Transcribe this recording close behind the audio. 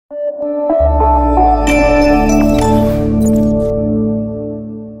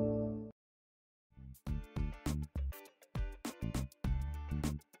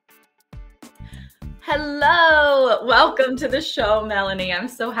Welcome to the show, Melanie. I'm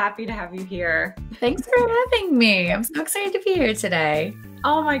so happy to have you here. Thanks for having me. I'm so excited to be here today.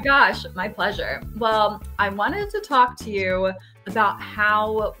 Oh my gosh, my pleasure. Well, I wanted to talk to you about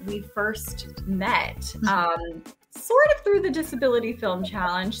how we first met, sort of through the Disability Film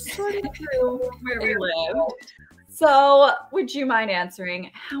Challenge, sort of through where we lived. So would you mind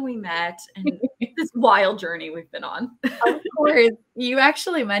answering how we met and this wild journey we've been on? Of course. You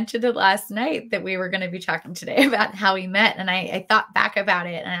actually mentioned it last night that we were going to be talking today about how we met. And I thought back about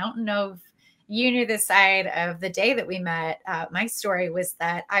it. And I don't know if you knew the side of the day that we met. My story was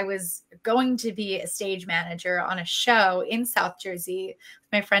that I was going to be a stage manager on a show in South Jersey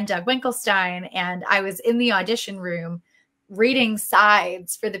with my friend Doug Winkelstein. And I was in the audition room reading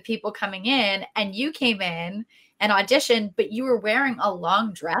sides for the people coming in. And you came in and auditioned, but you were wearing a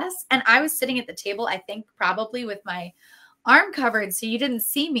long dress. And I was sitting at the table, I think probably with my arm covered, so you didn't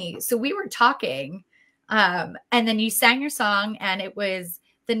see me. So we were talking. And then you sang your song, and it was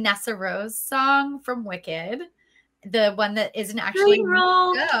the Nessa Rose song from Wicked, the one that isn't actually Dream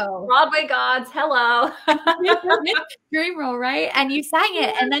Roll. Broadway Gods, hello. Dream Roll, right? And you sang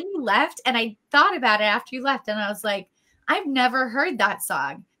it, and then you left, and I thought about it after you left, and I was like, I've never heard that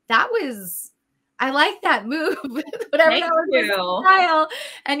song. I like that move, whatever that was style.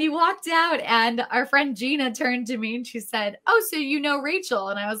 And you walked out, and our friend Gina turned to me and she said, "Oh, so you know Rachel?"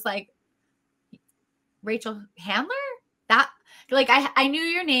 And I was like, "Rachel Handler?" I knew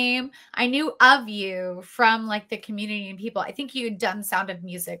your name. I knew of you from like the community and people. I think you had done Sound of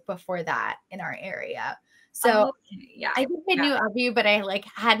Music before that in our area. So yeah, I think I knew of you, but I like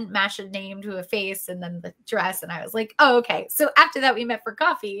hadn't matched a name to a face and then the dress. And I was like, oh, okay. So after that, we met for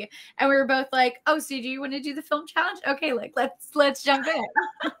coffee, and we were both like, oh, so do you want to do the film challenge? Okay, like let's jump in.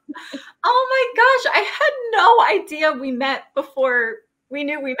 Oh my gosh, I had no idea we met before we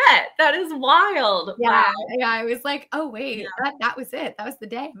knew we met. That is wild. Yeah, wow. Yeah. I was like, oh wait, that was it. That was the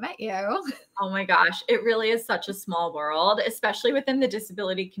day I met you. Oh my gosh, it really is such a small world, especially within the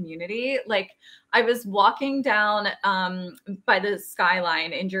disability community. Like, I was walking down by the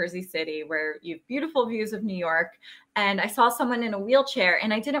skyline in Jersey City, where you have beautiful views of New York, and I saw someone in a wheelchair,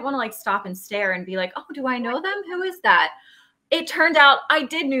 and I didn't want to like stop and stare and be like, oh, do I know them? Who is that? It turned out I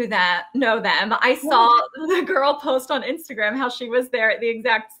did know them. I saw the girl post on Instagram how she was there at the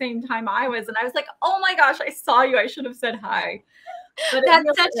exact same time I was. And I was like, oh my gosh, I saw you. I should have said hi. But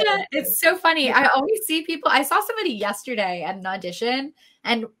it's so funny. Yeah. I always see people. I saw somebody yesterday at an audition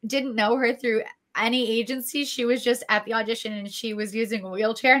and didn't know her through any agency. She was just at the audition and she was using a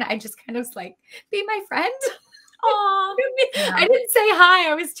wheelchair. And I just kind of was like, be my friend. Oh, yeah. I didn't say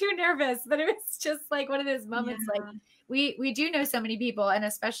hi. I was too nervous, but it was just like one of those moments like, we do know so many people, and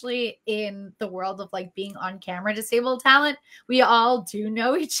especially in the world of like being on camera disabled talent, we all do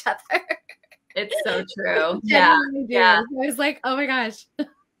know each other. It's so true. Yeah. I was like, oh my gosh.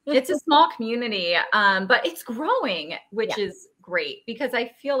 It's a small community, but it's growing, which is great, because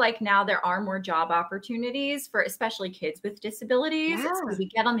I feel like now there are more job opportunities for especially kids with disabilities. So we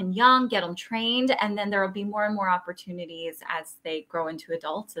get them in young, get them trained, and then there will be more and more opportunities as they grow into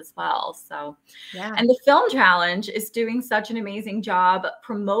adults as well. So, and the Film Challenge is doing such an amazing job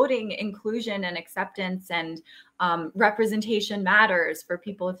promoting inclusion and acceptance, and representation matters for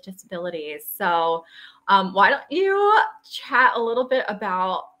people with disabilities. So why don't you chat a little bit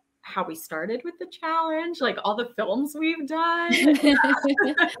about how we started with the challenge, like all the films we've done?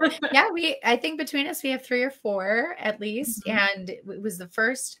 I think between us, we have 3 or 4 at least. And it was the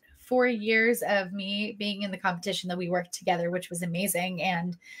first 4 years of me being in the competition that we worked together, which was amazing.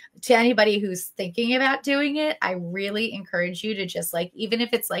 And to anybody who's thinking about doing it, I really encourage you to just like, even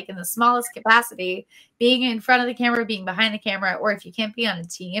if it's like in the smallest capacity, being in front of the camera, being behind the camera, or if you can't be on a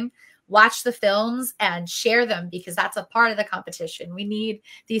team, watch the films and share them, because that's a part of the competition. We need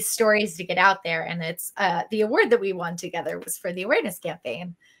these stories to get out there. And it's the award that we won together was for the awareness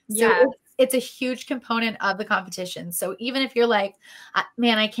campaign. So it's a huge component of the competition. So even if you're like,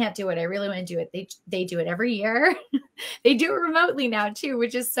 man, I can't do it, I really want to do it, they do it every year. They do it remotely now too,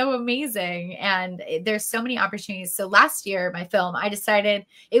 which is so amazing. And there's so many opportunities. So last year, my film, I decided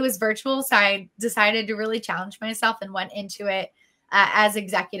it was virtual. So I decided to really challenge myself and went into it as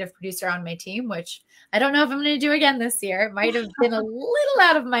executive producer on my team, which I don't know if I'm going to do again this year. It might have been a little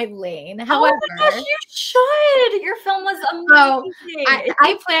out of my lane. However, oh my gosh, you should. Your film was amazing.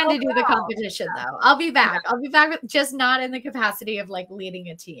 I plan to do the competition though. I'll be back. I'll be back, just not in the capacity of like leading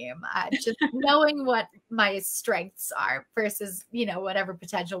a team. Just knowing what my strengths are versus, whatever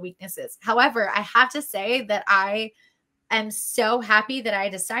potential weaknesses. However, I have to say that I am so happy that I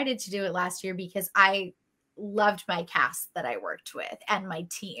decided to do it last year, because I loved my cast that I worked with and my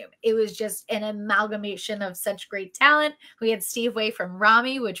team. It was just an amalgamation of such great talent. We had Steve Way from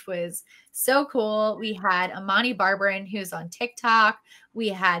Rami, which was so cool. We had Amani Barbarin, who's on TikTok. We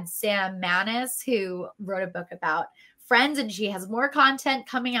had Sam Manis, who wrote a book about Friends, and she has more content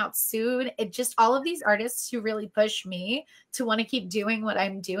coming out soon. It just all of these artists who really push me to want to keep doing what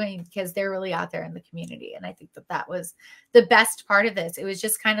I'm doing because they're really out there in the community. And I think that that was the best part of this. It was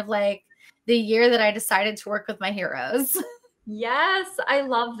just kind of like the year that I decided to work with my heroes. Yes, I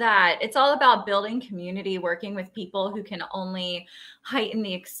love that. It's all about building community, working with people who can only heighten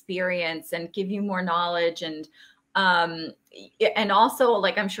the experience and give you more knowledge, and also,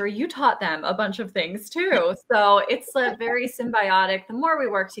 like, I'm sure you taught them a bunch of things too. So it's a very symbiotic. The more we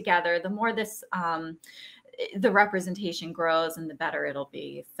work together, the more this the representation grows and the better it'll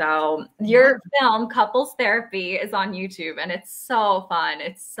be. So your film Couples Therapy is on YouTube and it's so fun.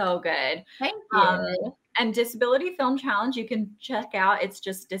 It's so good. Thank you. And Disability Film Challenge, you can check out. It's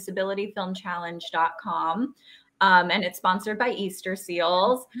just disabilityfilmchallenge.com. And it's sponsored by Easter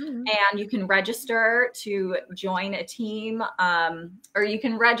Seals. Mm-hmm. And you can register to join a team, or you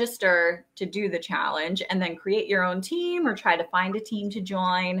can register to do the challenge and then create your own team or try to find a team to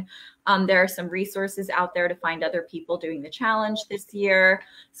join. There are some resources out there to find other people doing the challenge this year.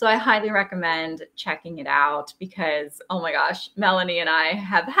 So I highly recommend checking it out because, oh my gosh, Melanie and I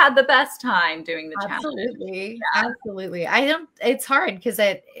have had the best time doing the challenge. Absolutely. Yeah. Absolutely. It's hard because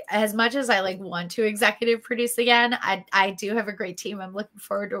as much as I like want to executive produce again, I do have a great team I'm looking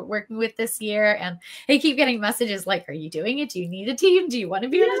forward to working with this year. And I keep getting messages like, are you doing it? Do you need a team? Do you want to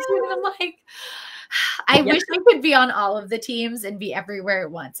be on a team? And I'm like, I wish I could be on all of the teams and be everywhere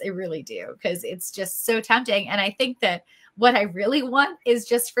at once. I really do, because it's just so tempting. And I think that what I really want is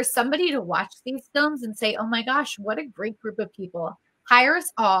just for somebody to watch these films and say, oh my gosh, what a great group of people. Hire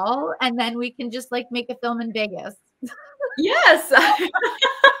us all, and then we can just like make a film in Vegas. Yes.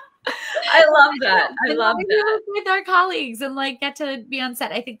 I love that. I love that. With our colleagues and like get to be on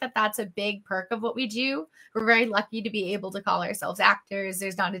set. I think that that's a big perk of what we do. We're very lucky to be able to call ourselves actors.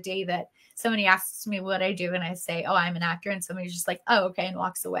 There's not a day that somebody asks me what I do and I say, oh, I'm an actor. And somebody's just like, oh, okay, and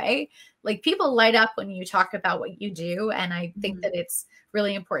walks away. Like people light up when you talk about what you do. And I think that it's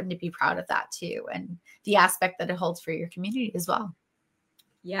really important to be proud of that too. And the aspect that it holds for your community as well.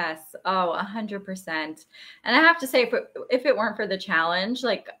 Yes. Oh, 100%. And I have to say, if it weren't for the challenge,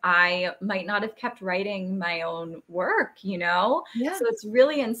 like I might not have kept writing my own work, you know? Yeah. So it's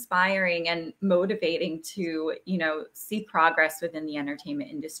really inspiring and motivating to, you know, see progress within the entertainment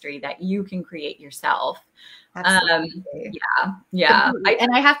industry that you can create yourself. Absolutely. Yeah.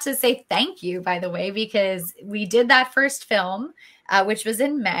 And I have to say thank you, by the way, because we did that first film, which was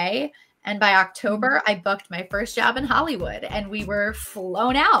in May. And by October, I booked my first job in Hollywood and we were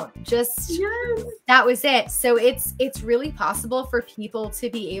flown out. That was it. So it's really possible for people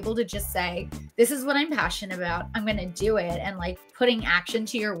to be able to just say, this is what I'm passionate about. I'm going to do it. And like putting action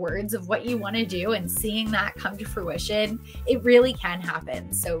to your words of what you want to do and seeing that come to fruition, it really can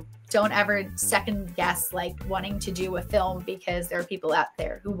happen. So don't ever second guess like wanting to do a film because there are people out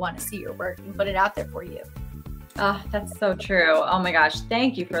there who want to see your work and put it out there for you. Oh, that's so true. Oh my gosh.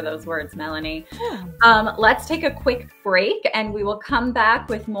 Thank you for those words, Melanie. Yeah. Let's take a quick break and we will come back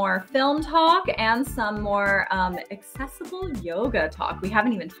with more film talk and some more accessible yoga talk. We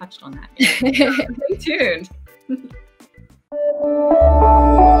haven't even touched on that yet. Stay tuned.